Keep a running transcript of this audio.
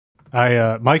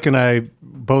Mike and I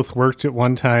both worked at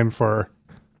one time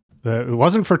it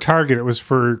wasn't for Target, it was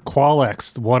for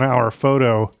Qualex, the 1 hour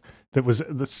photo that was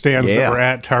the stands that were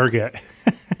at Target.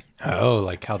 Oh,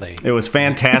 like how they... It was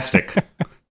fantastic.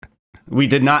 We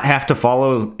did not have to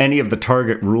follow any of the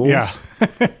Target rules.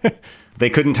 Yeah. They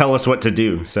couldn't tell us what to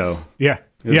do, so yeah.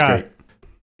 it was great.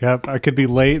 Yeah, I could be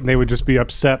late and they would just be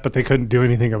upset, but they couldn't do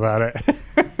anything about it.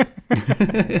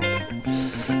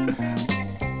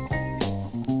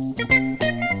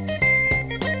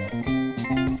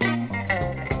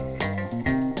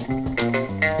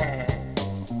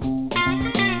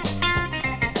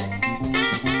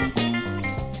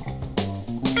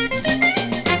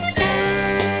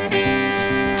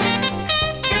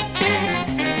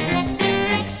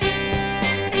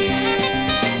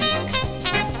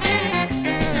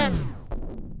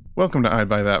 Welcome to I'd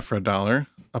Buy That for $1,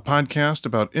 a podcast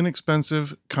about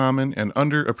inexpensive, common, and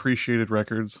underappreciated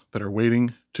records that are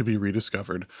waiting to be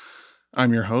rediscovered.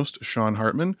 I'm your host, Sean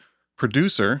Hartman,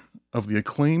 producer of the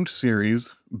acclaimed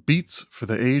series Beats for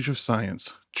the Age of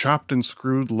Science, chopped and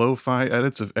screwed lo-fi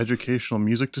edits of educational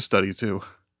music to study to.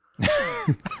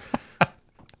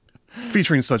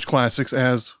 Featuring such classics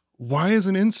as Why is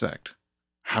an Insect?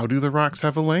 How do the Rocks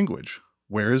Have a Language?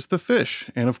 Where is the Fish?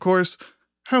 And of course,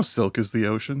 How Silk is the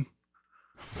Ocean?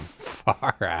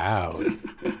 Far out.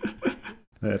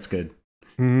 That's good.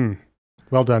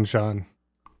 Well done, Sean.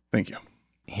 Thank you.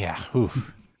 Yeah.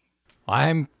 Oof.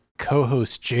 I'm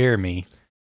co-host Jeremy.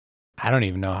 I don't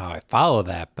even know how I follow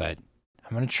that, but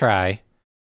I'm going to try.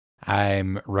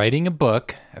 I'm writing a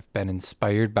book. I've been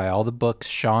inspired by all the books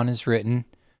Sean has written.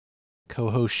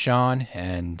 Co-host Sean,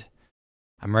 and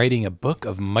I'm writing a book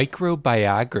of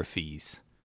microbiographies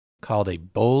called A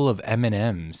Bowl of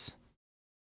M&Ms,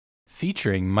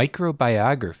 featuring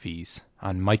microbiographies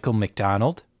on Michael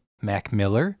McDonald, Mac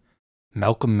Miller,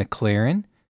 Malcolm McLaren,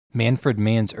 Manfred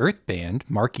Mann's Earth Band,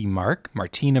 Marky Mark,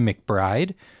 Martina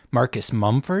McBride, Marcus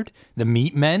Mumford, The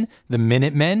Meatmen, The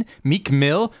Minutemen, Meek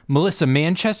Mill, Melissa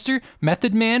Manchester,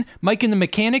 Method Man, Mike and the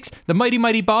Mechanics, The Mighty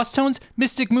Mighty Boss Tones,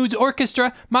 Mystic Moods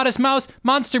Orchestra, Modest Mouse,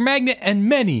 Monster Magnet, and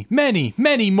many, many,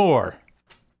 many more.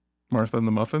 Martha and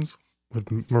the Muffins?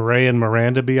 Would Marais and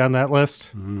Miranda be on that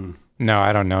list? No,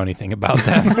 I don't know anything about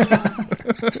them.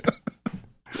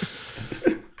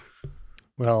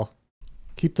 Well,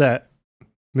 keep that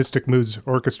Mystic Moods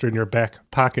Orchestra in your back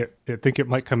pocket. I think it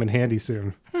might come in handy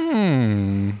soon.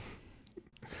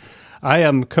 I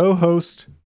am co-host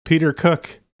Peter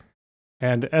Cook,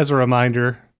 and as a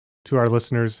reminder to our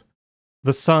listeners,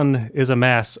 the sun is a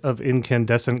mass of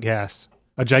incandescent gas,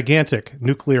 a gigantic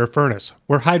nuclear furnace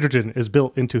where hydrogen is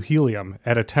built into helium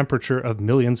at a temperature of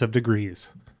millions of degrees.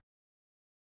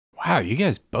 Wow, you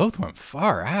guys both went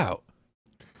far out.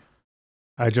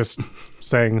 I just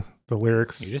sang the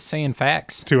lyrics You're just saying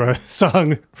facts. to a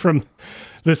song from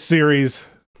this series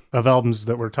of albums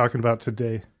that we're talking about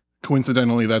today.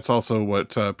 Coincidentally, that's also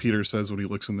what Peter says when he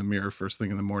looks in the mirror first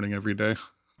thing in the morning every day.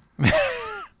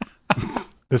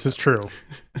 This is true.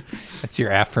 That's your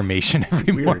affirmation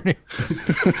every morning.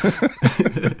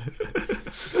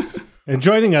 And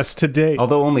joining us today...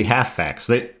 Although only half facts.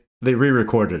 They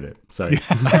re-recorded it. Sorry.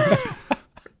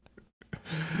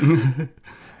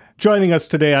 Joining us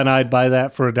today on I'd Buy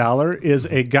That for $1 is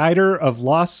a guider of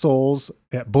lost souls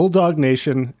at Bulldog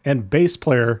Nation and bass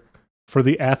player for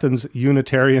the Athens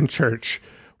Unitarian Church.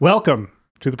 Welcome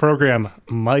to the program,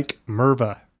 Mike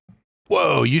Merva.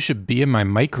 Whoa, you should be in my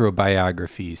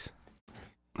microbiographies.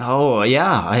 Oh,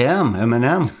 yeah, I am.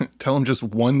 Eminem. Tell him just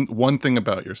one thing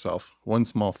about yourself. One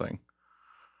small thing.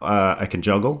 I can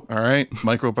juggle. All right.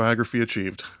 Microbiography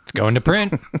achieved. It's going to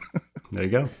print. There you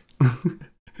go.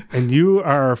 And you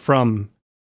are from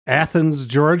Athens,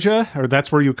 Georgia, or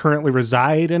that's where you currently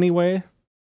reside anyway?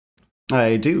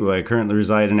 I do. I currently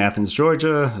reside in Athens,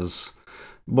 Georgia. I was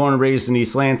born and raised in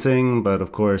East Lansing, but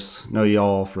of course, know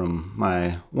y'all from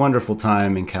my wonderful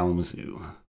time in Kalamazoo.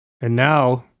 And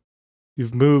now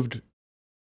you've moved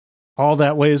all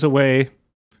that ways away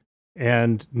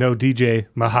and know DJ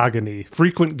Mahogany,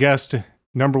 frequent guest,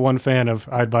 number one fan of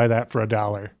I'd Buy That for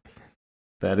 $1.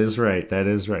 That is right. That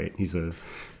is right. He's a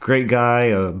great guy,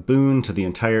 a boon to the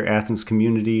entire Athens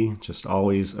community. Just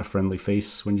always a friendly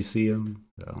face when you see him.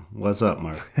 So, what's up,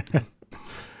 Mark?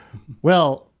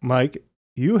 Well, Mike,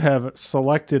 you have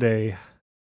selected a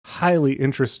highly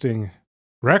interesting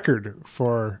record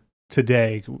for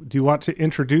today. Do you want to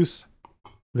introduce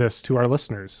this to our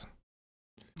listeners?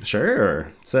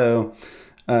 Sure. So,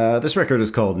 this record is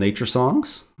called Nature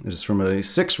Songs. It is from a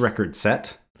 6-record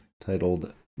set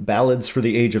titled Ballads for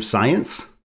the Age of Science.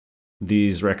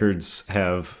 These records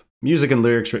have music and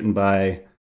lyrics written by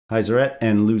Heiseret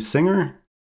and Lou Singer,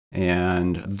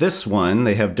 And this one,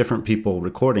 they have different people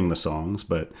recording the songs,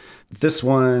 but this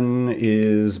one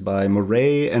is by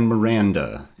Marais and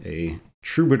Miranda, a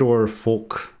troubadour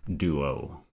folk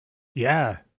duo.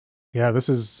 Yeah. Yeah, this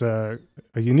is a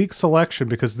unique selection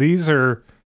because these are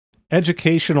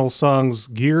educational songs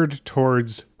geared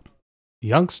towards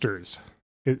youngsters,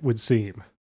 it would seem.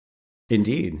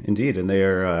 Indeed. And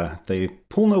they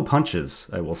pull no punches,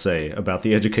 I will say, about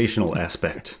the educational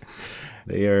aspect.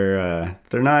 They're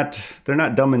not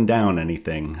dumbing down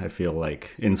anything, I feel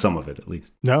like, in some of it at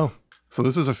least. No. So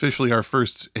this is officially our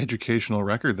first educational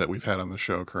record that we've had on the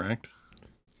show, correct?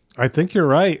 I think you're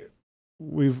right.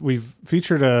 We've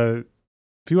featured a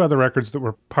few other records that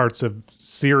were parts of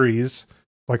series,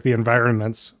 like the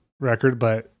Environments record,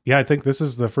 but yeah, I think this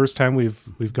is the first time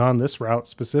we've gone this route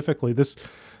specifically. This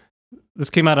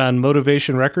came out on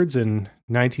Motivation Records in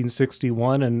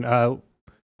 1961, and how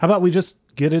about we just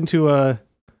get into a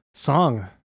song?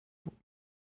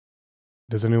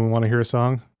 Does anyone want to hear a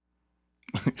song?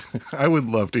 I would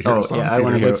love to hear a song. Yeah,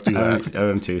 Peter. Let's do that. I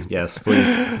want to. Yes,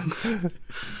 please.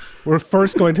 We're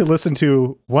first going to listen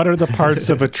to What Are the Parts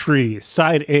of a Tree,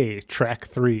 Side A, Track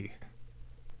 3.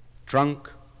 Trunk,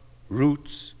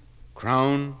 roots,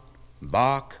 crown,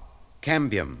 bark,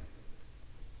 cambium.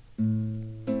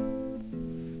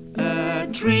 A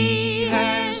tree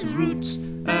has roots,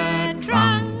 a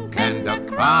trunk and a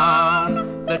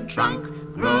crown. The trunk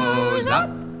grows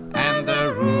up and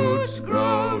the roots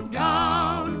grow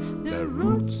down. The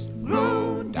roots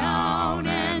grow down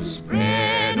and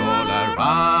spread all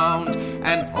around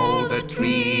and hold the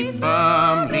tree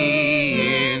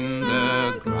firmly in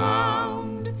the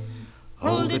ground.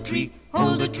 Hold the tree,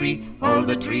 hold the tree, hold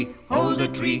the tree, hold the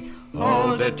tree,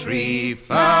 hold the tree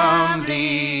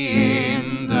firmly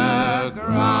in the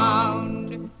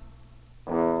ground.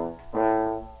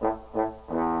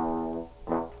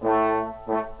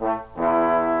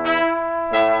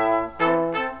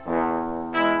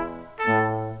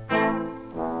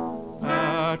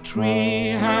 A tree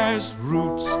has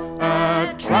roots,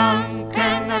 a trunk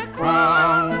and a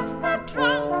crown. The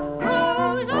trunk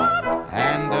grows up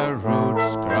and the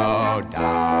roots grow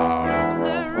down.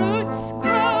 The roots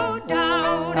grow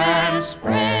down and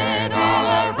spread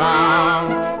all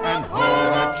around and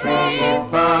hold the tree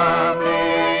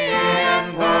firmly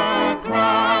in the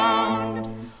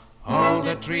ground. Hold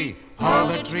the tree, hold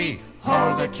the tree,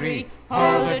 hold the tree,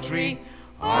 hold the tree.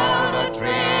 Hold the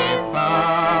tree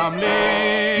firmly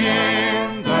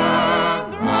in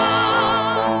the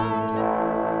ground.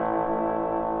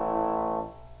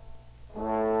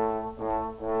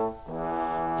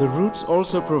 The roots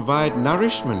also provide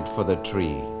nourishment for the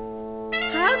tree.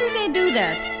 How do they do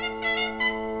that?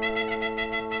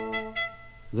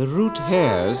 The root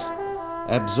hairs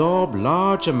absorb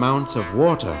large amounts of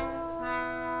water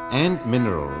and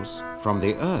minerals from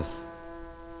the earth.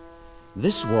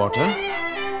 This water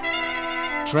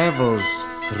travels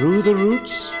through the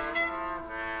roots,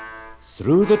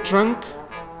 through the trunk,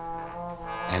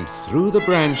 and through the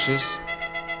branches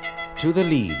to the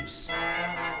leaves.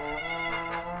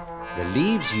 The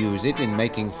leaves use it in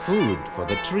making food for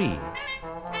the tree.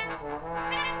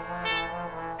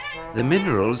 The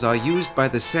minerals are used by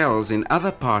the cells in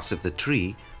other parts of the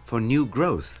tree for new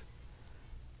growth.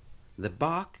 The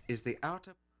bark is the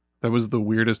outer... That was the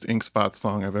weirdest Ink Spot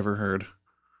song I've ever heard.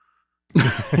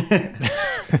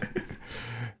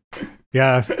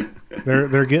 Yeah,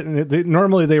 they're getting.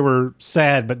 Normally they were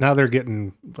sad, but now they're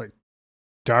getting like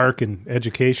dark and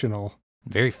educational.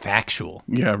 Very factual.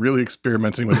 Yeah, really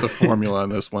experimenting with the formula on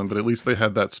this one, but at least they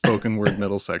had that spoken word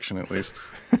middle section at least.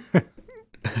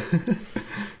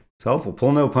 It's helpful.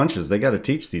 Pull no punches. They got to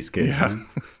teach these kids. Yeah.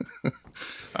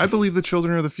 I believe the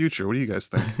children are the future. What do you guys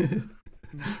think?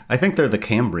 I think they're the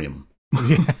Cambrium.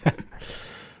 Yeah.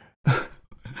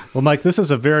 Well, Mike, this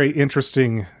is a very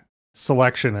interesting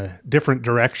selection, a different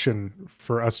direction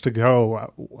for us to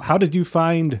go. How did you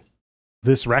find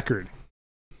this record?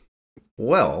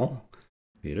 Well,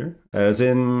 Peter, I was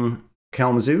in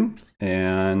Kalamazoo,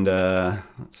 and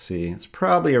let's see, it's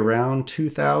probably around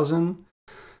 2000.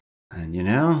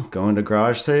 And, going to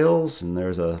garage sales, and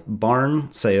there's a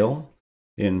barn sale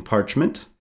in Parchment.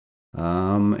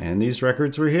 And these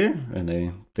records were here, and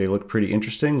they look pretty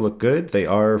interesting, look good. They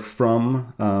are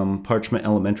from Parchment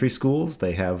Elementary Schools.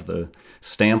 They have the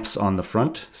stamps on the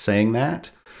front saying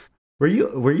that. Were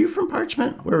you from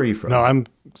Parchment? Where were you from? No, I'm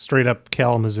straight up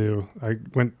Kalamazoo. I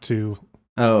went to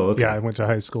okay. I went to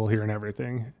high school here and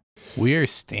everything. We are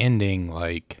standing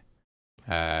like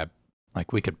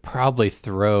we could probably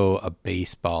throw a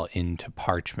baseball into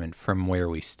Parchment from where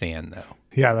we stand, though.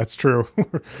 Yeah, that's true.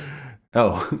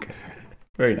 Oh, okay.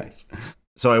 Very nice.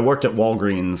 So I worked at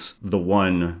Walgreens, the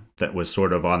one that was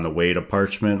sort of on the way to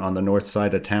Parchment on the north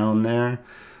side of town there.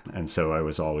 And so I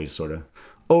was always sort of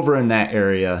over in that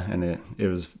area, and it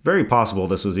was very possible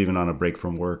this was even on a break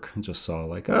from work. I just saw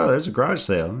like, oh, there's a garage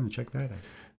sale. Check that out.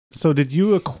 So did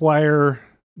you acquire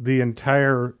the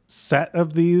entire set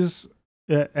of these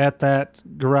at that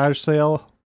garage sale?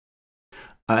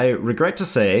 I regret to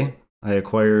say I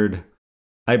acquired,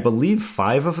 I believe,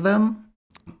 5 of them.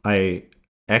 I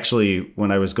actually,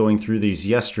 when I was going through these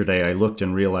yesterday, I looked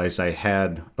and realized I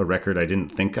had a record I didn't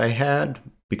think I had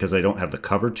because I don't have the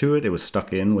cover to it. It was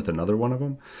stuck in with another one of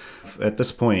them. At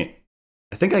this point,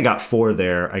 I think I got 4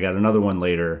 there. I got another one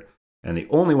later. And the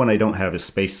only one I don't have is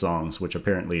Space Songs, which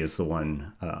apparently is the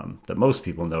one that most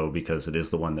people know because it is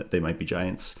the one that They Might Be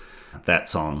Giants. That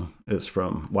song is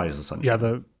from Why Does the Sun Shine? Yeah,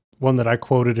 the one that I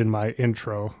quoted in my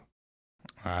intro.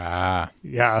 Ah.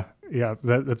 Yeah.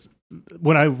 That's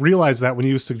when I realized that when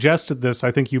you suggested this,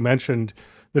 I think you mentioned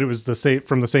that it was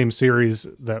from the same series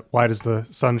that Why Does the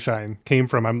Sunshine came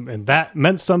from. And that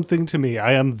meant something to me.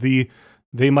 I am the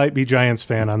They Might Be Giants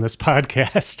fan on this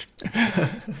podcast.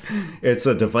 It's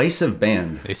a divisive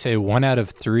band. They say 1 out of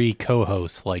 3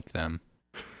 co-hosts like them.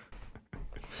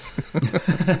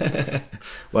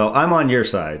 Well, I'm on your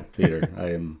side, Peter.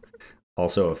 I am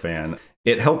also a fan.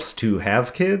 It helps to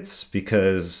have kids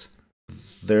because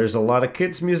there's a lot of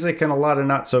kids music and a lot of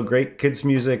not so great kids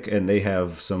music, and they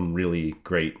have some really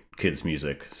great kids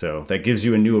music. So that gives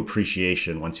you a new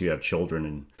appreciation once you have children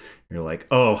and you're like,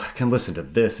 oh, I can listen to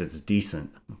this. It's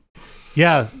decent.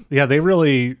 Yeah, they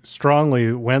really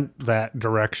strongly went that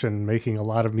direction, making a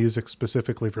lot of music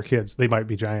specifically for kids. They Might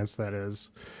Be Giants, that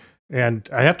is. And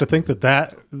I have to think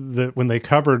that when they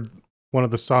covered one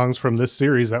of the songs from this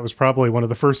series, that was probably one of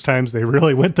the first times they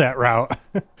really went that route.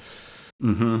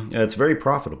 Mm-hmm. Yeah, it's very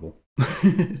profitable.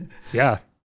 Yeah.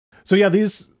 So yeah,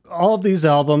 all of these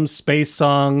albums, Space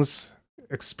Songs,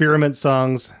 Experiment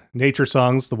Songs, Nature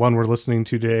Songs, the one we're listening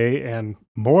to today, and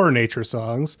more Nature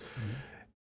Songs,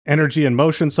 Energy and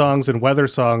Motion Songs, and Weather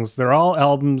Songs, they're all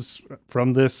albums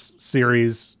from this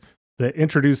series that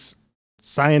introduce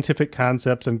scientific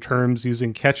concepts and terms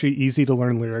using catchy,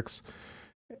 easy-to-learn lyrics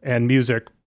and music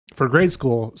for grade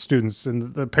school students.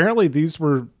 And apparently these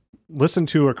were listened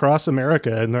to across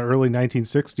America in the early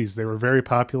 1960s. They were very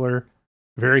popular,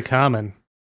 very common.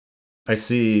 I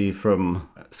see from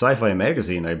Sci-Fi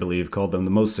Magazine, I believe, called them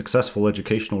the most successful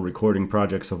educational recording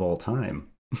projects of all time.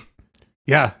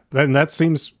 Yeah, then that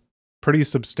seems pretty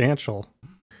substantial.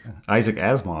 Isaac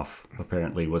Asimov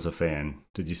apparently was a fan.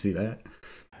 Did you see that?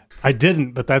 I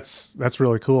didn't, but that's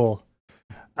really cool.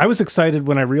 I was excited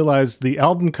when I realized the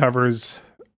album covers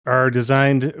are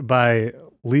designed by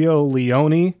Leo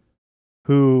Leone,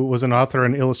 who was an author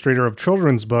and illustrator of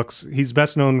children's books. He's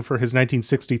best known for his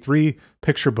 1963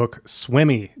 picture book,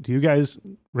 Swimmy. Do you guys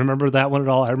remember that one at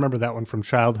all? I remember that one from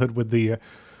childhood with the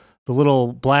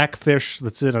little black fish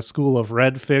that's in a school of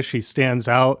red fish. He stands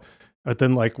out, but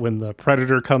then like when the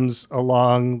predator comes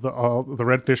along, the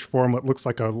red fish form what looks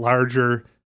like a larger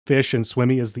fish, and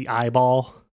Swimmy is the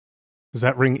eyeball. Does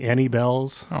that ring any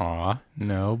bells? Aw,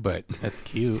 no, but that's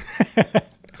cute.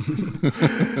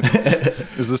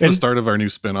 Is this the start of our new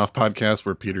spin-off podcast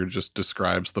where Peter just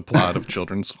describes the plot of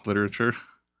children's literature?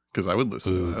 Because I would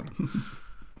listen to that.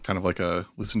 Kind of like a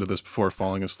listen to this before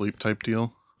falling asleep type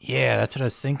deal. Yeah, that's what I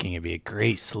was thinking. It'd be a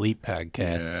great sleep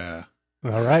podcast. Yeah.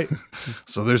 All right.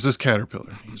 So there's this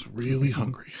caterpillar. He's really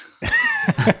hungry.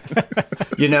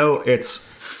 You know, it's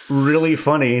really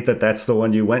funny that that's the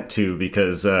one you went to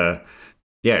because,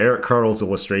 Eric Carle's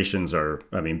illustrations are,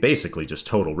 basically just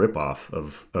total ripoff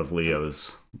of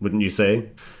Leo's, wouldn't you say?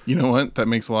 You know what? That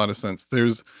makes a lot of sense.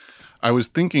 I was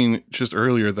thinking just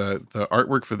earlier that the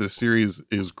artwork for this series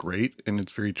is great and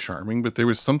it's very charming, but there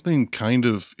was something kind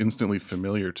of instantly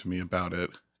familiar to me about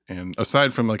it. And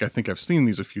aside from I think I've seen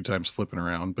these a few times flipping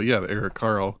around, but yeah, the Eric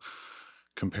Carle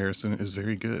comparison is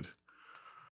very good.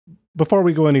 Before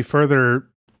we go any further,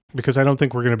 because I don't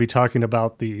think we're going to be talking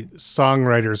about the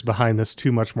songwriters behind this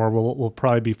too much more, we'll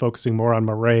probably be focusing more on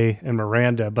Marais and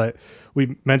Miranda, but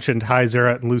we mentioned Hy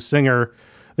Zaret and Lou Singer.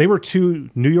 They were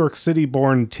 2 New York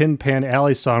City-born Tin Pan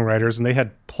Alley songwriters, and they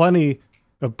had plenty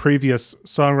of previous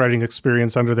songwriting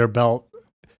experience under their belt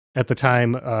at the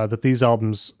time that these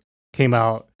albums came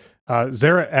out.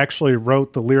 Zaret actually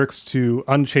wrote the lyrics to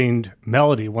Unchained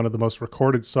Melody, one of the most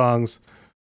recorded songs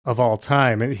of all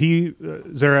time. And Hy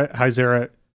Zaret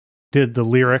did the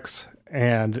lyrics,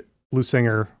 and Lou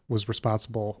Singer was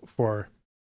responsible for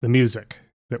the music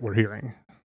that we're hearing.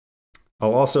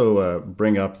 I'll also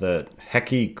bring up that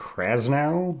Hecky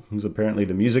Krasnow, who's apparently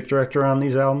the music director on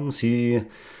these albums, he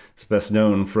He's best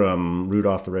known from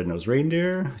Rudolph the Red-Nosed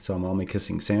Reindeer, I Saw Mommy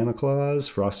Kissing Santa Claus,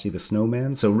 Frosty the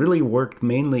Snowman. So really worked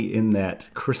mainly in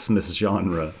that Christmas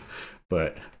genre,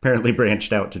 but apparently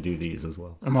branched out to do these as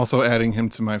well. I'm also adding him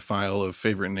to my file of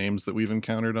favorite names that we've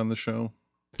encountered on the show.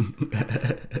 We've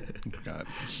got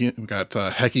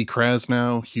Hecky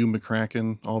Krasnow, Hugh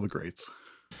McCracken, all the greats.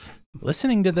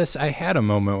 Listening to this, I had a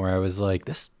moment where I was like,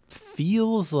 this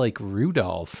feels like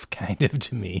Rudolph kind of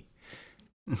to me.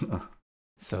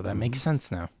 So that makes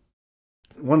sense now.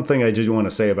 One thing I do want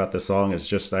to say about this song is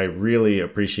just I really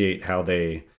appreciate how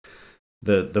the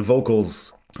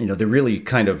vocals, they really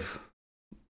kind of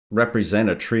represent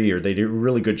a tree, or they do a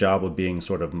really good job of being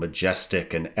sort of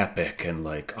majestic and epic and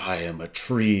like, I am a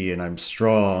tree and I'm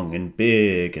strong and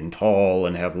big and tall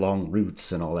and have long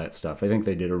roots and all that stuff. I think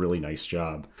they did a really nice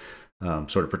job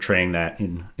sort of portraying that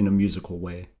in a musical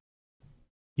way.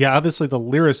 Yeah, obviously the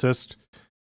lyricist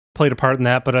played a part in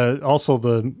that, but also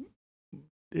the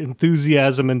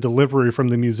enthusiasm and delivery from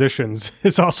the musicians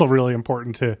is also really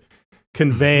important to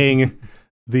conveying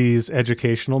these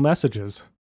educational messages.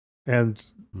 And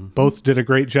both did a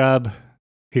great job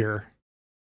here.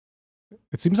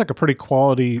 It seems like a pretty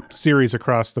quality series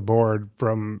across the board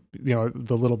from,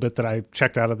 the little bit that I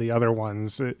checked out of the other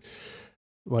ones.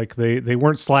 Like they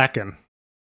weren't slacking.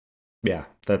 Yeah,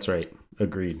 that's right.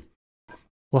 Agreed.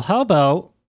 Well, how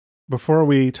about before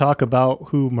we talk about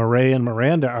who Marais and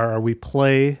Miranda are, we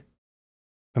play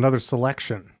another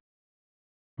selection?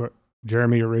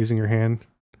 Jeremy, you're raising your hand.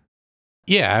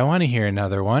 Yeah, I want to hear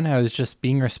another one. I was just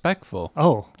being respectful.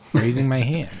 Oh. Raising my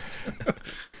hand.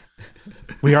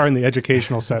 We are in the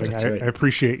educational setting. That's I right.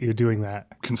 appreciate you doing that.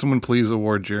 Can someone please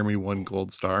award Jeremy 1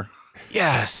 gold star?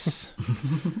 Yes.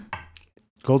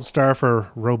 Gold star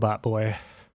for Robot Boy.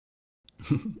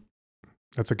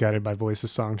 That's a Guided by Voices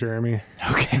song, Jeremy.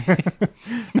 Okay.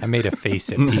 I made a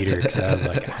face at Peter because I was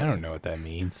like, I don't know what that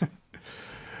means.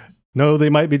 No, They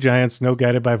Might Be Giants. No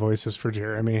Guided by Voices for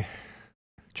Jeremy.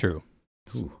 True.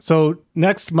 Ooh. So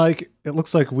next, Mike, it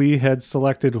looks like we had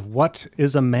selected What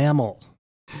is a Mammal?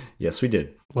 Yes, we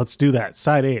did. Let's do that.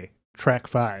 Side A, track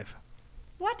 5.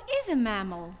 What is a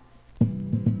mammal?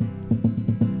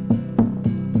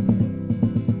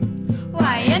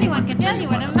 Why, anyone can tell you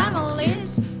what a mammal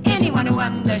is. Anyone who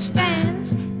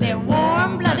understands. They're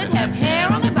warm-blooded, have hair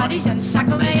on their bodies, and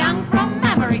suckle their young from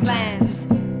mammary glands.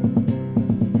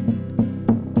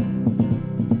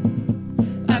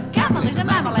 A camel is a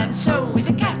mammal, and so is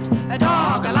a cat. A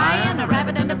dog, a lion, a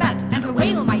rabbit, and a bat. And a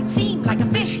whale might seem like a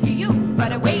fish to you,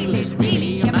 but a whale is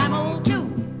really a mammal too.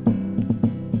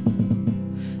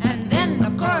 And then,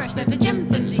 of course, there's a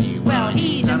chimpanzee. Well,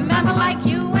 he's a mammal like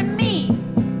you and me.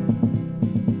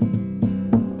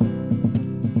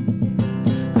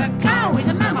 A cow is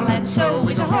a mammal, and so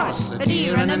is a horse. A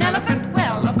deer and an elephant,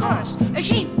 well, of course. A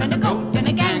sheep and a goat and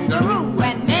a kangaroo,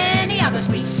 and many others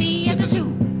we see at the zoo.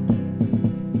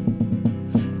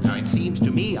 Now it seems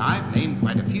to me I've named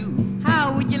quite a few.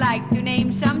 How would you like to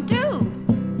name some too?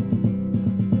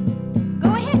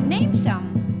 Go ahead, name some.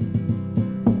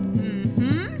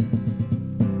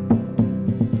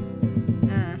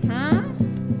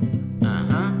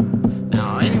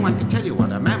 Now anyone can tell you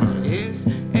what a mammal is.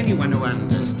 Anyone who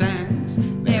understands.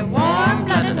 They're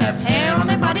warm-blooded, have hair on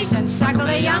their bodies, and suckle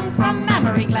their young from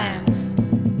mammary glands.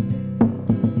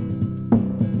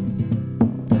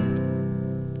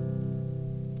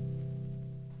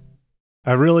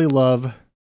 I really love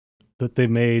that they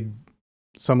made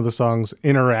some of the songs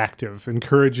interactive,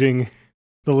 encouraging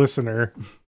the listener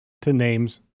to name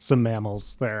some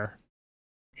mammals there.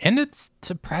 And it's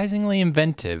surprisingly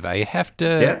inventive. I have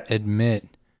to admit,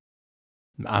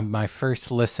 on my first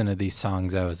listen to these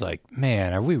songs, I was like,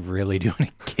 man, are we really doing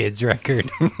a kid's record?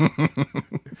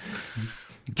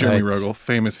 Jeremy But- Rogel,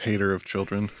 famous hater of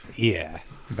children, Yeah,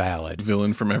 valid.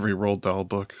 villain from every Roald Dahl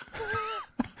book.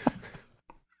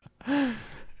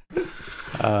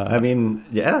 I mean,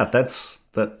 yeah, that's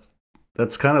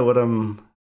kind of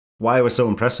why I was so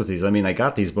impressed with these. I mean, I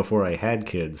got these before I had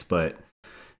kids, but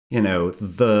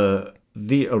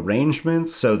the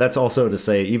arrangements. So that's also to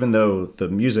say, even though the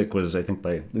music was, I think,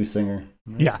 by Lou Singer.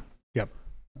 Right? Yeah. Yep.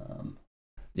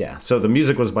 Yeah. So the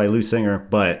music was by Lou Singer,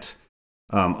 but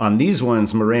on these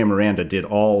ones, Marais and Miranda did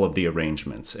all of the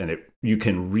arrangements, and you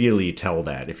can really tell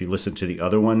that. If you listen to the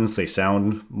other ones, they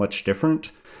sound much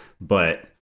different, but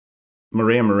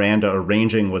Marais and Miranda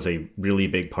arranging was a really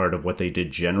big part of what they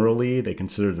did generally. They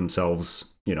considered themselves,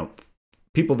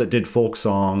 people that did folk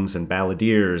songs and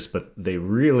balladeers, but they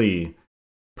really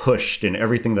pushed in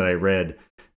everything that I read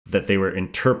that they were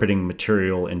interpreting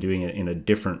material and doing it in a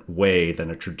different way than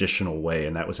a traditional way,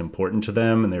 and that was important to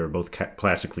them. And they were both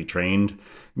classically trained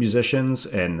musicians.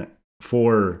 And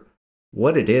for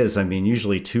what it is, I mean,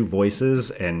 usually two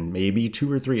voices and maybe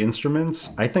two or three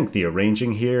instruments. I think the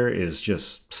arranging here is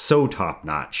just so top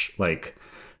notch. Like,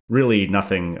 really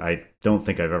nothing I don't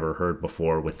think I've ever heard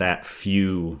before with that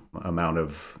few amount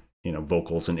of,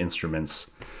 vocals and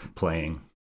instruments playing.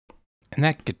 And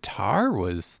that guitar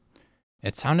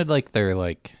it sounded like they're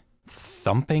like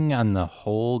thumping on the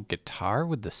whole guitar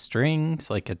with the strings.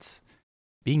 Like it's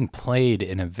being played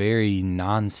in a very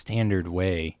non-standard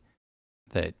way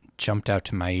that jumped out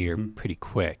to my ear pretty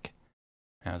quick.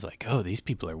 And I was like, oh, these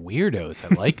people are weirdos.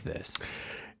 I like this.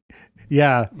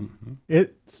 Yeah.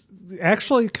 It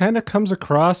actually kind of comes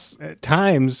across at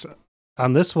times,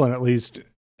 on this one at least,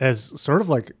 as sort of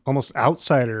like almost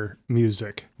outsider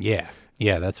music. Yeah.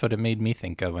 Yeah, that's what it made me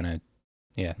think of when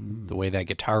the way that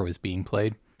guitar was being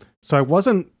played. So I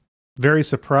wasn't very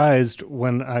surprised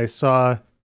when I saw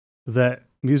that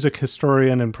music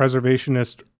historian and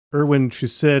preservationist Erwin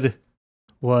Chusid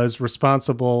was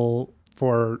responsible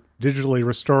for digitally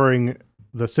restoring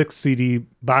the 6 CD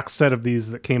box set of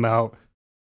these that came out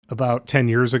about 10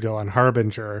 years ago on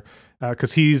Harbinger,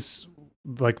 because he's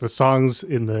like the songs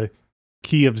in the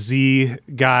Key of Z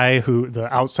guy, who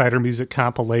the outsider music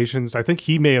compilations. I think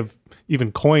he may have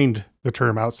even coined the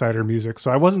term outsider music.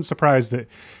 So I wasn't surprised that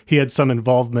he had some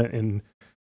involvement in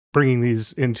bringing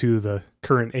these into the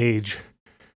current age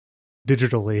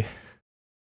digitally.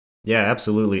 Yeah,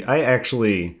 absolutely. I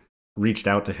actually reached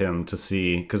out to him to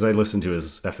see, because I listened to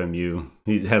his FMU.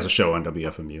 He has a show on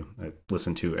WFMU I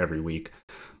listen to every week.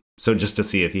 So just to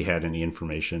see if he had any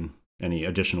information, any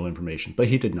additional information, but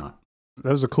he did not.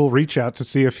 That was a cool reach out to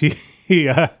see if he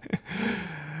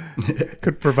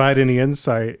could provide any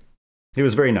insight. He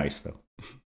was very nice, though.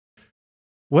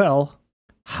 Well,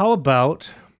 how about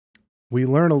we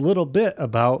learn a little bit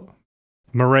about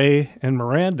Marais and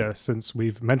Miranda, since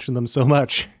we've mentioned them so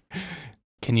much.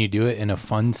 Can you do it in a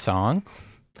fun song?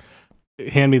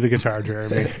 Hand me the guitar,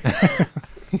 Jeremy.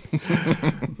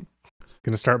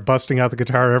 Gonna start busting out the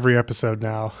guitar every episode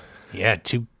now. Yeah,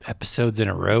 2 episodes in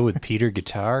a row with Peter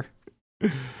guitar.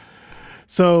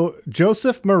 So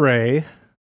Joseph Marais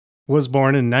was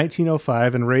born in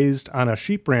 1905 and raised on a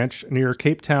sheep ranch near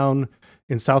Cape Town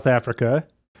in South Africa.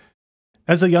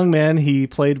 As a young man, he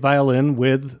played violin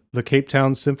with the Cape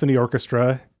Town Symphony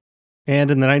Orchestra,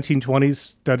 and in the 1920s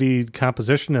studied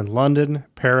composition in London,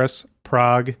 Paris,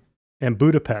 Prague, and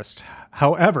Budapest.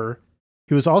 However,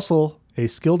 he was also a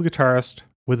skilled guitarist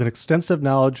with an extensive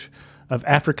knowledge of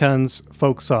Afrikaans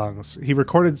folk songs. He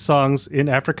recorded songs in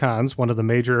Afrikaans, one of the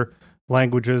major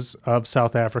languages of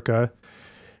South Africa.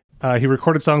 He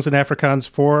recorded songs in Afrikaans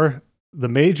for the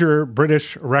major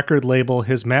British record label,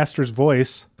 His Master's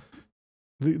Voice,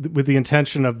 with the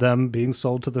intention of them being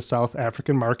sold to the South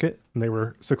African market, and they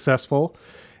were successful.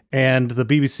 And the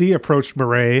BBC approached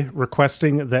Marais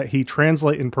requesting that he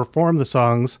translate and perform the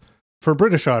songs for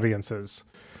British audiences.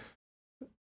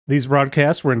 These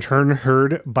broadcasts were in turn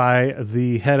heard by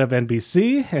the head of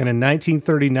NBC, and in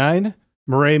 1939,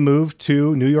 Marais moved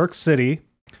to New York City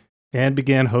and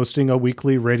began hosting a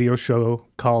weekly radio show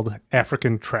called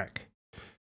African Trek.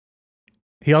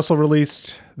 He also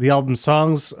released the album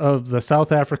Songs of the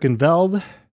South African Veld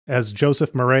as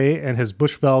Joseph Marais and his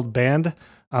Bushveld Band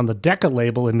on the Decca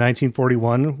label in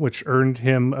 1941, which earned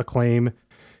him acclaim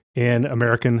in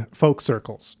American folk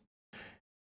circles.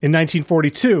 In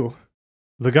 1942,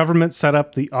 the government set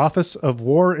up the Office of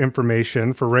War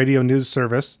Information for Radio News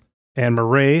Service, and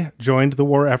Marais joined the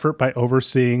war effort by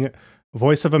overseeing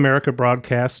Voice of America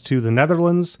broadcasts to the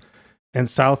Netherlands and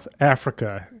South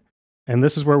Africa. And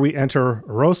this is where we enter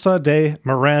Rosa de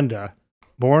Miranda,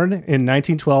 born in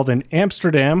 1912 in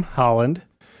Amsterdam, Holland.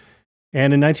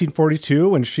 And in 1942,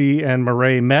 when she and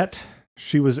Marais met,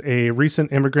 she was a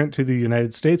recent immigrant to the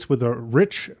United States with a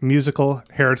rich musical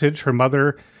heritage. Her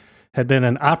mother had been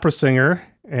an opera singer,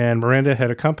 and Miranda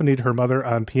had accompanied her mother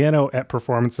on piano at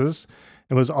performances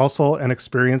and was also an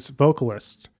experienced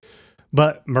vocalist.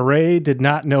 But Marais did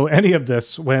not know any of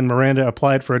this when Miranda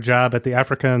applied for a job at the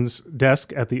Afrikaans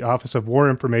desk at the Office of War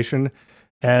Information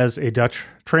as a Dutch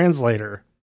translator.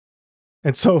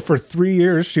 And so for 3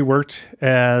 years, she worked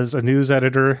as a news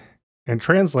editor and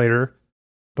translator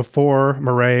before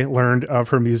Marais learned of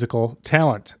her musical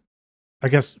talent. I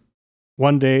guess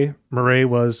one day, Marais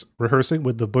was rehearsing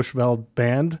with the Bushveld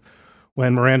Band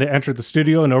when Miranda entered the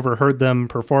studio and overheard them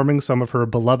performing some of her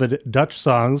beloved Dutch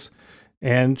songs,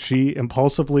 and she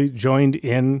impulsively joined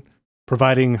in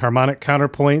providing harmonic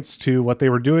counterpoints to what they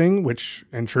were doing, which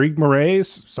intrigued Marais.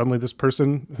 Suddenly this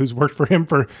person who's worked for him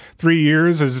for 3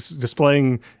 years is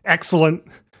displaying excellent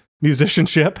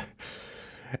musicianship.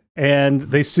 And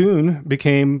they soon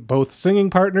became both singing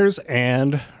partners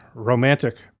and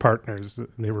romantic partners.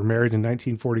 They were married in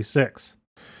 1946.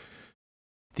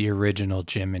 The original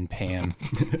Jim and Pam.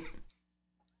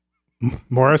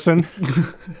 Morrison?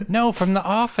 No, from The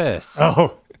Office.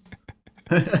 Oh.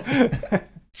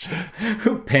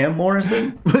 Who, Pam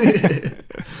Morrison?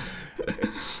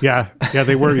 Yeah,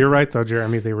 they were. You're right, though,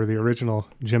 Jeremy. They were the original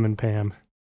Jim and Pam.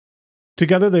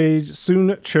 Together, they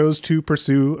soon chose to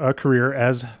pursue a career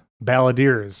as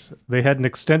balladeers. They had an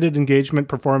extended engagement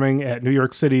performing at New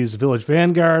York City's Village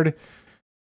Vanguard,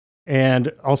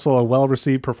 and also a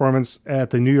well-received performance at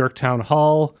the New York Town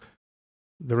Hall.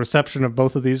 The reception of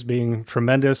both of these being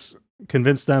tremendous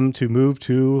convinced them to move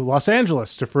to Los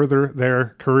Angeles to further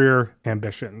their career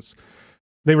ambitions.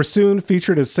 They were soon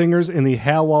featured as singers in the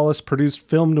Hal Wallis-produced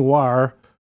film noir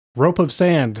Rope of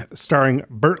Sand, starring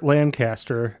Burt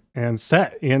Lancaster, and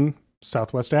set in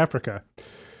Southwest Africa.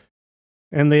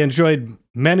 And they enjoyed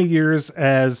many years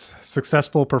as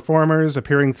successful performers,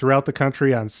 appearing throughout the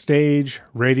country on stage,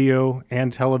 radio,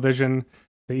 and television.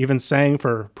 They even sang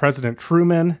for President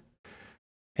Truman.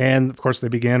 And, of course, they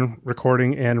began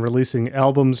recording and releasing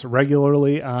albums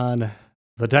regularly on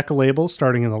the Decca label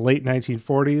starting in the late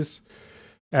 1940s.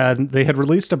 And they had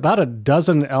released about a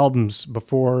dozen albums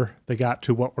before they got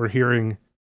to what we're hearing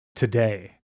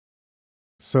today.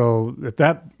 So at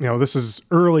that, this is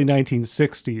early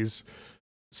 1960s.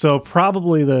 So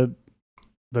probably the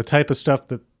type of stuff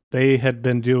that they had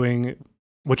been doing,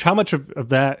 which how much of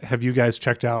that have you guys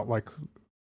checked out, like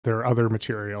their other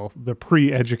material, the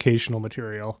pre-educational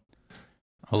material?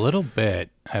 A little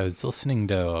bit. I was listening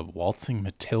to Waltzing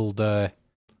Matilda,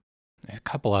 a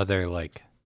couple other like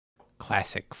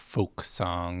classic folk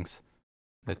songs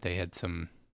that they had some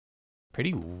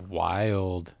pretty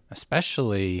wild,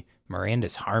 especially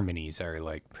Miranda's harmonies are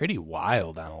like pretty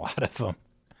wild on a lot of them.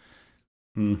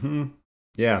 Mm-hmm.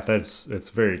 Yeah, that's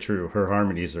very true. Her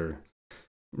harmonies are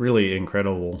really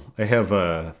incredible. I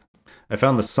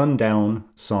found the Sundown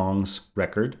Songs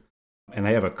record, and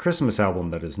I have a Christmas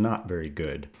album that is not very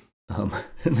good. And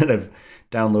then I've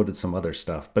downloaded some other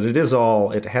stuff, but it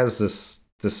has this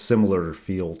similar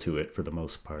feel to it for the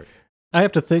most part. I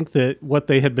have to think that what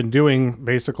they had been doing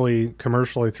basically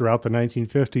commercially throughout the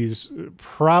 1950s,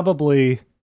 probably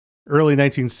early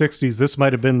 1960s, this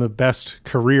might have been the best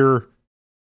career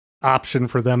option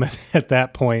for them at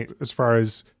that point, as far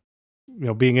as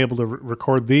being able to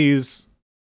record these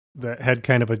that had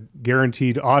kind of a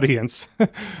guaranteed audience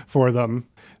for them.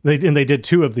 They did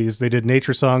 2 of these. They did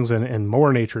nature songs and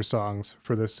more nature songs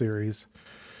for this series.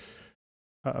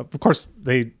 Of course,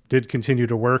 they did continue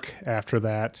to work after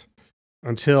that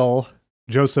until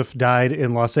Joseph died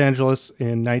in Los Angeles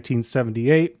in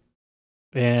 1978,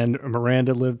 and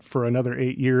Miranda lived for another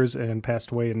 8 years and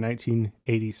passed away in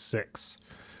 1986.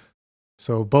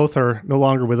 So both are no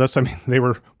longer with us. I mean, they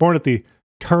were born at the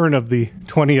turn of the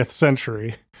 20th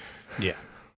century. Yeah.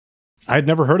 I'd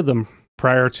never heard of them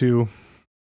prior to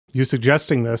you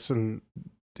suggesting this, and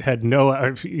had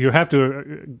you have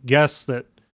to guess that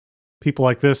people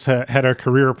like this had a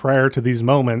career prior to these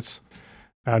moments.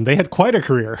 They had quite a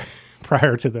career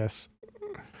prior to this.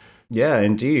 Yeah,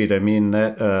 indeed. I mean,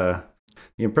 that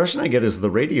the impression I get is the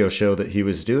radio show that he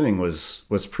was doing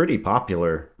was pretty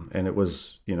popular, and it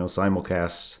was,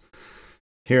 simulcast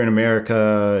here in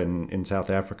America and in South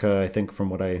Africa, I think, from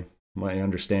what my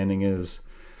understanding is.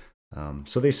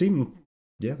 So they seem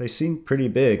pretty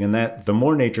big. And that the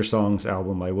More Nature Songs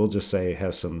album, I will just say,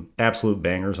 has some absolute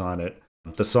bangers on it.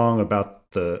 The song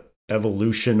about the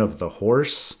evolution of the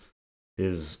horse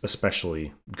is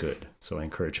especially good. So I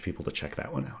encourage people to check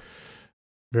that one out.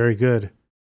 Very good.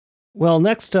 Well,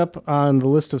 next up on the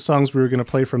list of songs we were going to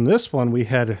play from this one, we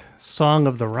had Song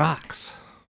of the Rocks.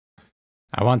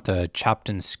 I want the chopped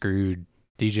and screwed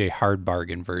DJ Hard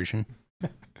Bargain version.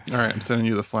 All right, I'm sending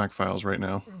you the FLAC files right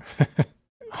now.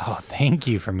 Oh, thank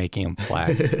you for making them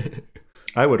flat.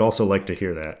 I would also like to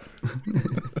hear that.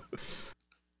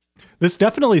 This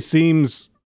definitely seems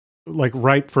like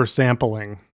ripe for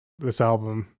sampling, this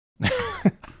album.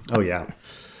 Oh, yeah.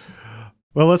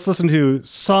 Well, let's listen to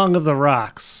Song of the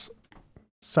Rocks,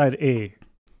 Side A,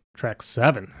 track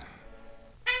 7.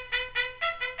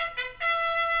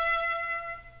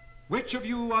 Which of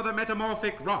you are the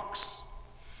metamorphic rocks?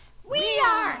 We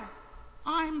are.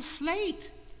 I'm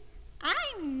slate.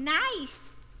 I'm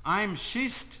nice. I'm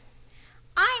schist.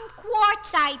 I'm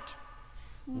quartzite.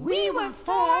 We were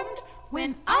formed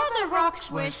when other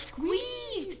rocks were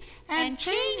squeezed and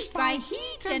changed by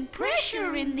heat and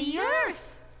pressure in the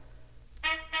earth.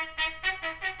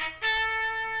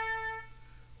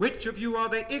 Which of you are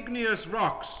the igneous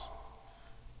rocks?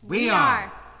 We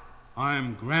are.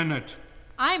 I'm granite.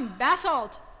 I'm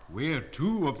basalt. We're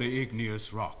two of the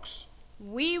igneous rocks.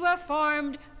 We were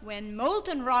formed when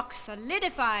molten rock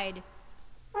solidified.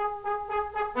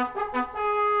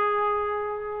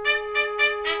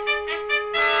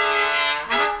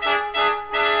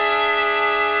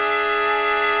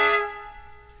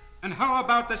 And how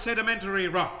about the sedimentary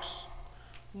rocks?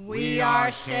 We are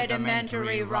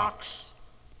sedimentary rocks.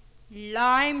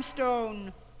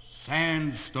 Limestone.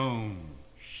 Sandstone.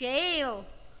 Shale.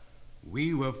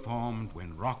 We were formed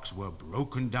when rocks were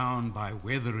broken down by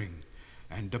weathering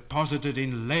and deposited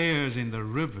in layers in the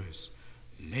rivers,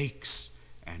 lakes,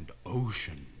 and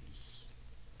oceans.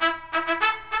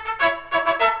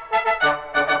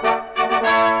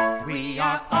 We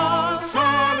are all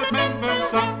solid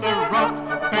members of the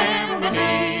rock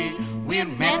family. We're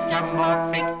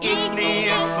metamorphic,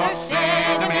 igneous, or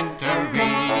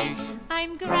sedimentary.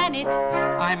 I'm granite.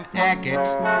 I'm agate.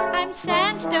 I'm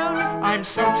sandstone. I'm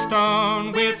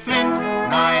soapstone. We're flint,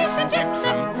 gneiss, and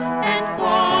gypsum, and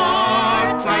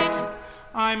quartzite.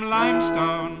 I'm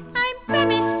limestone. I'm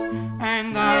pumice.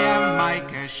 And I am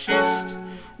mica schist.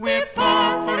 We're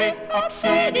porphyry,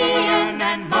 obsidian,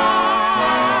 and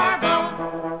marble.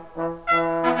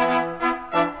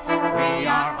 We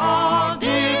are all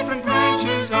different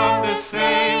branches of the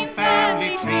same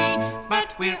family tree,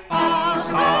 but we're all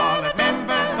solid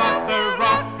members of the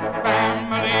rock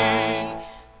family.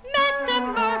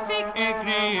 Metamorphic.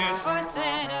 Igneous. Or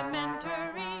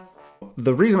sedimentary.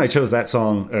 The reason I chose that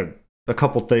song, a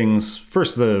couple things.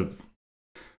 First,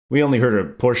 we only heard a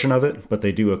portion of it, but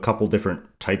they do a couple different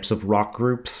types of rock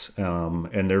groups,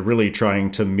 and they're really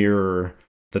trying to mirror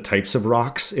the types of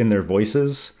rocks in their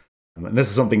voices. And this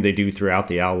is something they do throughout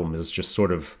the album, is just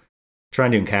sort of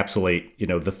trying to encapsulate,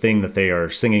 the thing that they are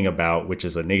singing about, which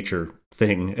is a nature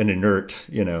thing, an inert,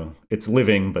 it's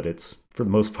living, but it's for the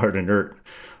most part inert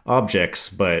objects,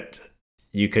 but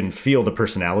you can feel the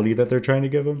personality that they're trying to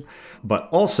give them. But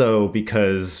also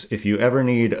because if you ever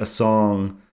need a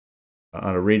song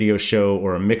on a radio show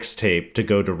or a mixtape to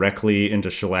go directly into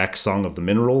Shellac's Song of the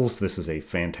Minerals, this is a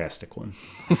fantastic one.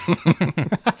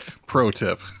 Pro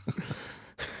tip.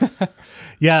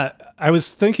 Yeah, I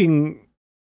was thinking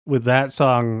with that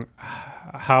song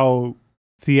how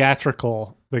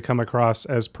theatrical they come across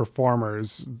as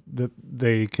performers, that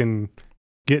they can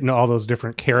get into all those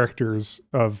different characters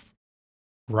of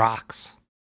rocks.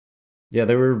 Yeah,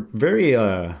 they were very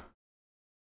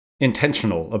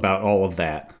intentional about all of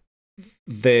that.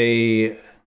 They,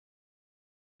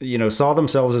 saw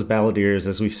themselves as balladeers,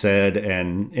 as we've said,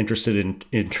 and interested in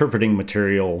interpreting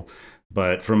material.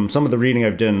 But from some of the reading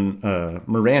I've done,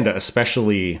 Miranda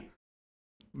especially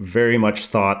very much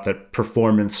thought that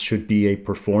performance should be a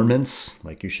performance.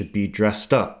 Like, you should be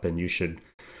dressed up and you should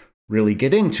really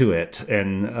get into it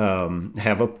and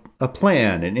have a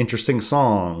plan and interesting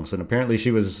songs. And apparently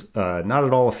she was not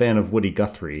at all a fan of Woody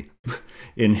Guthrie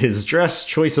in his dress,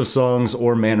 choice of songs,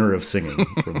 or manner of singing,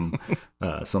 from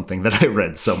something that I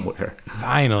read somewhere.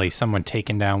 Finally, someone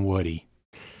taking down Woody.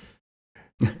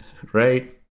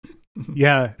 Right?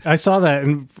 Yeah, I saw that,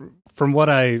 and from what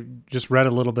I just read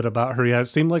a little bit about her, yeah, it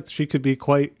seemed like she could be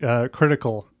quite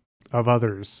critical of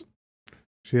others.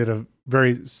 She had her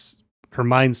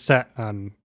mind set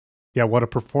on, what a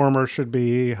performer should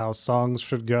be, how songs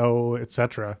should go,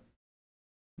 etc.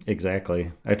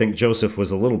 Exactly. I think Joseph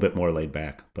was a little bit more laid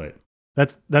back, but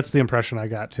that's the impression I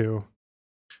got too.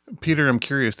 Peter, I'm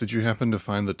curious, did you happen to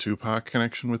find the Tupac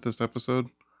connection with this episode?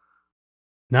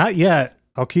 Not yet.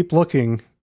 I'll keep looking.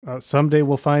 Someday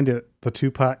we'll find it, the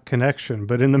Tupac connection.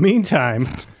 But in the meantime,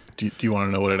 do you want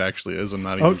to know what it actually is? I'm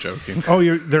not even joking. Oh,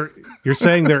 you're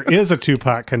saying there is a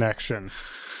Tupac connection.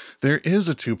 There is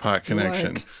a Tupac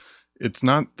connection. What? It's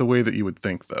not the way that you would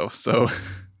think, though. So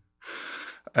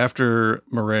after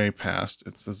Marais passed,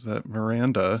 it says that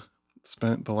Miranda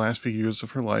spent the last few years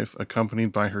of her life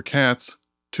accompanied by her cats,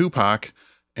 Tupac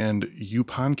and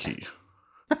Yupanqui.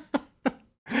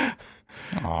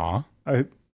 Aw.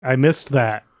 I missed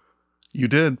that. You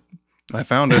did. I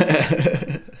found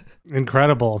it.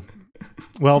 Incredible.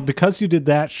 Well, because you did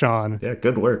that, Sean. yeah,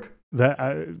 good work.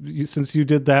 Since you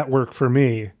did that work for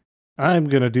me, I'm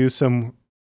going to do some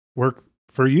work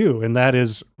for you, and that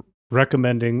is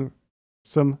recommending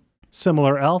some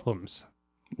similar albums.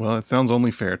 Well, it sounds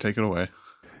only fair. Take it away.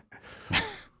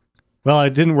 Well, I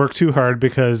didn't work too hard,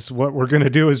 because what we're going to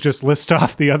do is just list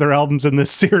off the other albums in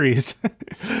this series.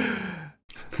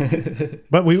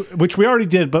 But which we already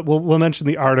did, but we'll mention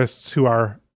the artists who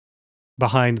are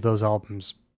behind those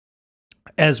albums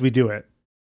as we do it.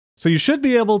 So you should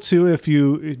be able to, if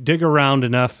you dig around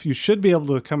enough, you should be able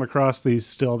to come across these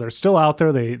still. They're still out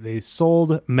there. They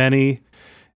sold many,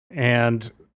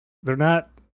 and they're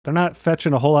not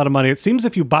fetching a whole lot of money. It seems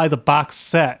if you buy the box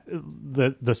set,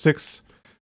 the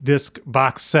 6-disc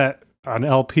box set on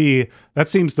LP, that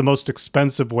seems the most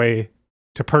expensive way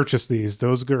to purchase these.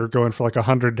 Those are going for like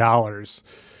 $100.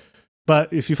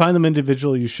 But if you find them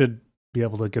individually, you should be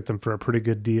able to get them for a pretty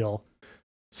good deal.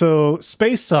 So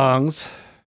Space Songs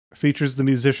features the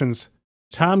musicians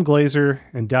Tom Glazer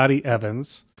and Dottie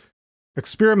Evans.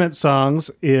 Experiment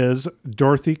Songs is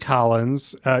Dorothy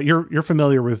Collins. You're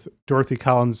familiar with Dorothy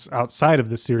Collins outside of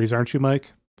this series, aren't you,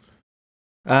 Mike?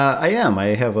 I am.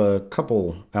 I have a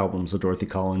couple albums of Dorothy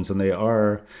Collins, and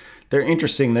they're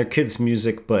interesting. They're kids'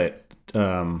 music, but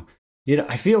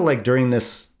I feel like during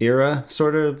this era,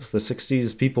 sort of the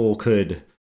 60s,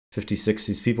 50s,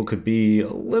 60s, people could be a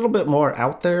little bit more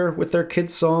out there with their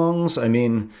kids' songs. I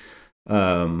mean,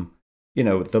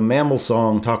 the Mammal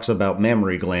song talks about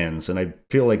mammary glands, and I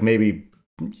feel like maybe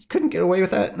you couldn't get away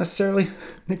with that necessarily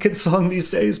in a kid's song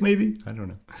these days, maybe. I don't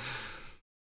know.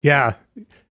 Yeah,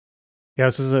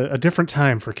 this is a different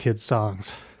time for kids'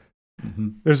 songs.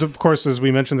 Mm-hmm. There's, of course, as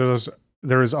we mentioned,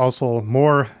 there is also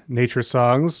more nature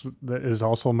songs. That is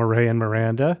also Marais and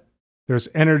Miranda. There's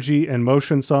Energy and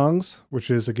Motion Songs, which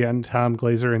is, again, Tom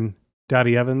Glazer and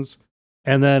Dottie Evans.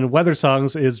 And then Weather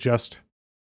Songs is just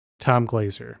Tom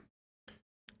Glazer.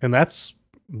 And that's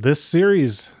this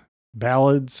series,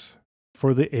 Ballads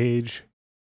for the Age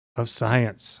of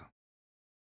Science.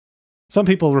 Some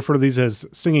people refer to these as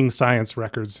singing science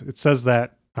records. It says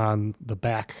that on the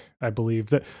back, I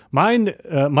believe. That mine,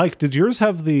 Mike, did yours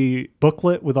have the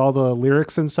booklet with all the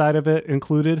lyrics inside of it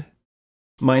included?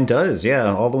 Mine does,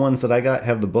 yeah. All the ones that I got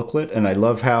have the booklet, and I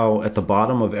love how at the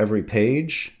bottom of every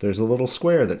page, there's a little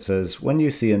square that says, when you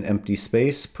see an empty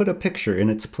space, put a picture in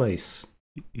its place.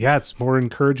 Yeah, it's more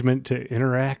encouragement to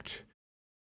interact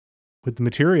with the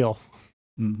material.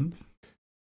 Mm-hmm.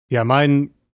 Yeah, mine,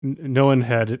 no one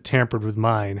had tampered with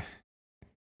mine.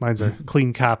 Mine's a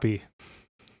clean copy.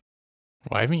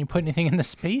 Why haven't you put anything in the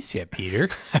space yet, Peter?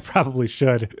 I probably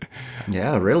should.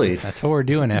 Yeah, really. That's what we're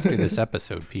doing after this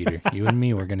episode, Peter. You and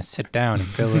me, we're going to sit down and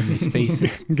fill in these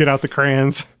spaces. Get out the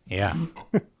crayons. Yeah.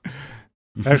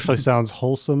 Actually sounds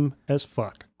wholesome as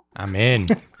fuck. I'm in.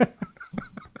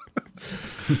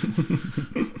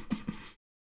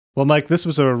 Well, Mike, this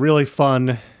was a really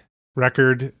fun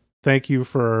record. Thank you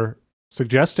for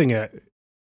suggesting it.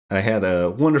 I had a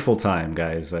wonderful time,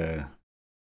 guys.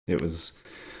 It was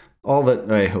all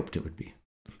that I hoped it would be.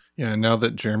 Yeah, now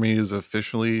that Jeremy is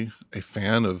officially a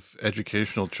fan of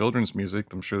educational children's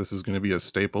music, I'm sure this is going to be a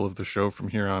staple of the show from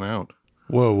here on out.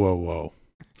 Whoa.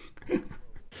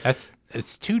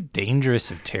 It's too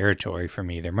dangerous of territory for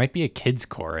me. There might be a kids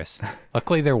chorus.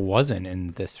 Luckily, there wasn't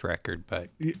in this record, but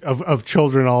of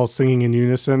children all singing in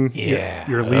unison. Yeah,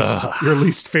 your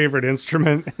least favorite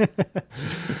instrument.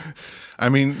 I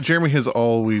mean, Jeremy has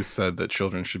always said that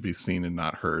children should be seen and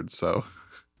not heard. So,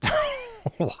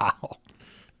 wow.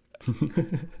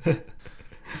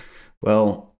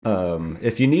 Well,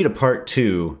 if you need a part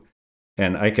 2,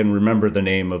 and I can remember the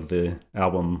name of the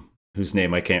album whose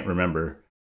name I can't remember,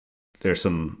 there's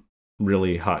some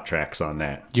really hot tracks on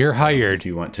that. You're hired. If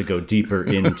you want to go deeper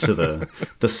into the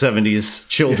 70s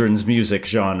children's music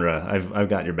genre, I've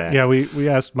got your back. Yeah, we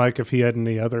asked Mike if he had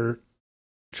any other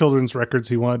children's records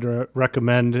he wanted to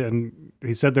recommend, and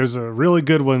he said there's a really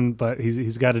good one, but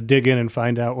he's got to dig in and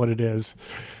find out what it is.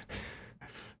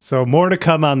 So more to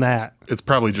come on that. It's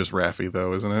probably just Raffi,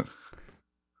 though, isn't it?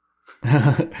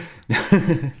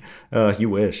 You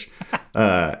wish.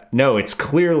 No, it's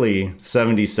clearly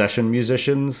 70s session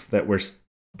musicians that were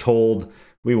told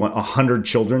we want 100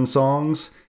 children's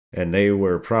songs, and they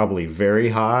were probably very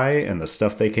high, and the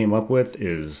stuff they came up with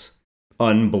is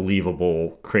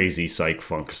unbelievable, crazy psych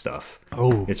funk stuff.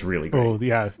 Oh, it's really great. Oh,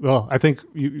 yeah. Well, I think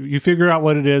you figure out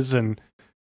what it is, and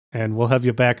we'll have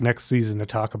you back next season to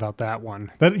talk about that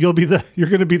one. That you're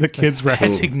going to be the kids record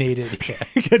designated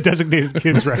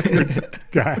kids records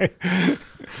guy.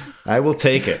 I will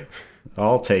take it.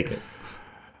 I'll take it.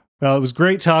 Well, it was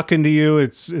great talking to you.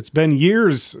 It's been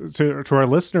years to our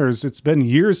listeners. It's been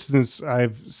years since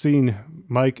I've seen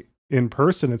Mike in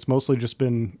person. It's mostly just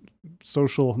been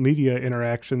social media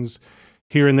interactions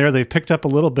here and there. They've picked up a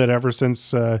little bit ever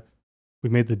since we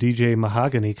made the DJ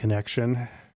Mahogany connection.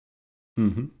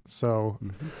 Mm-hmm. So,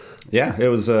 yeah, it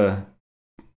was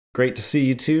great to see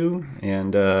you too,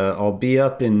 and I'll be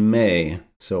up in May,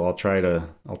 so I'll try to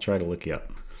look you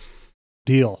up.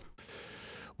 Deal.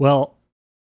 Well,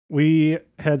 we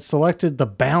had selected The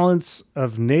Balance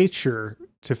of Nature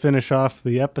to finish off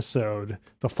the episode,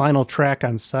 the final track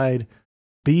on side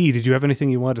B. Did you have anything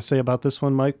you wanted to say about this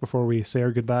one, Mike, before we say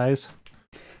our goodbyes?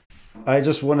 I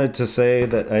just wanted to say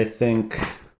that I think,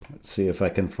 let's see if I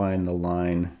can find the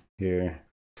line here.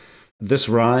 This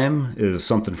rhyme is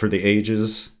something for the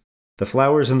ages. The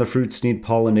flowers and the fruits need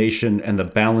pollination and the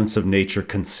balance of nature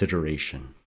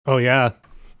consideration. Oh, yeah.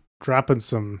 Dropping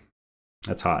some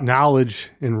That's hot.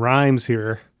 knowledge in rhymes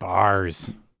here.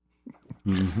 Bars.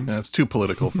 Mhm. Yeah, it's too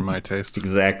political for my taste.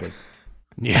 Exactly.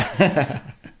 Yeah.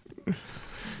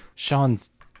 Sean's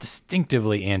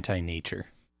distinctively anti-nature.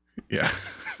 Yeah.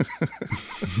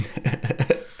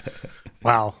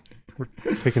 Wow. We're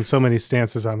taking so many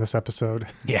stances on this episode.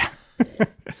 Yeah.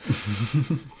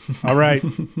 All right.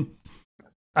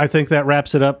 I think that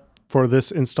wraps it up for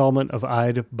this installment of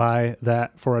I'd Buy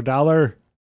That for $1.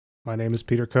 My name is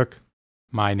Peter Cook.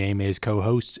 My name is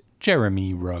co-host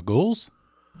Jeremy Ruggles.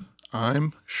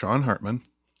 I'm Sean Hartman.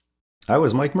 I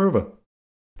was Mike Merva.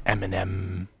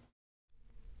 Eminem.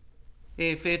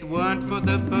 If it weren't for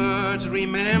the birds,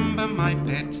 remember my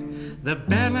pet, the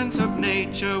balance of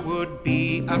nature would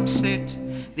be upset.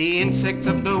 The insects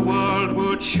of the world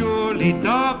would surely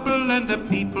double, and the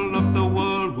people of the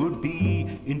world would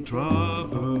be in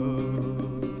trouble.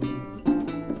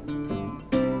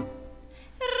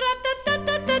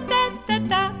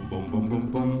 Ra-da-da-da-da-da-da. Boom, boom,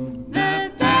 boom, boom.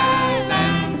 The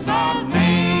balance of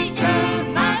nature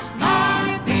must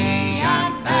not be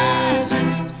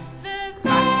unbalanced. The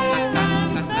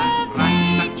balance of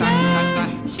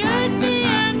nature should be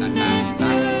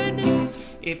understood.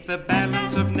 If the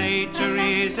balance of nature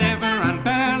is ever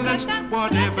unbalanced,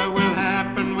 whatever will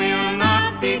happen will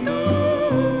not be good.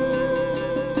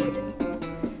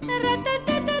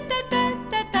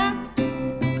 Ra-da-da-da-da-da-da.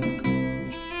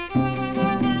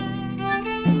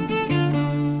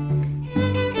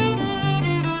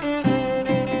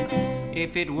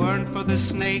 If it weren't for the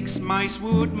snakes, mice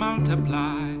would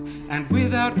multiply, and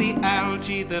without the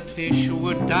algae, the fish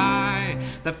would die.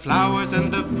 The flowers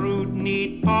and the fruit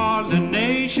need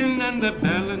pollination, and the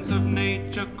balance of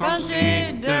nature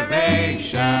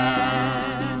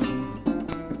consideration.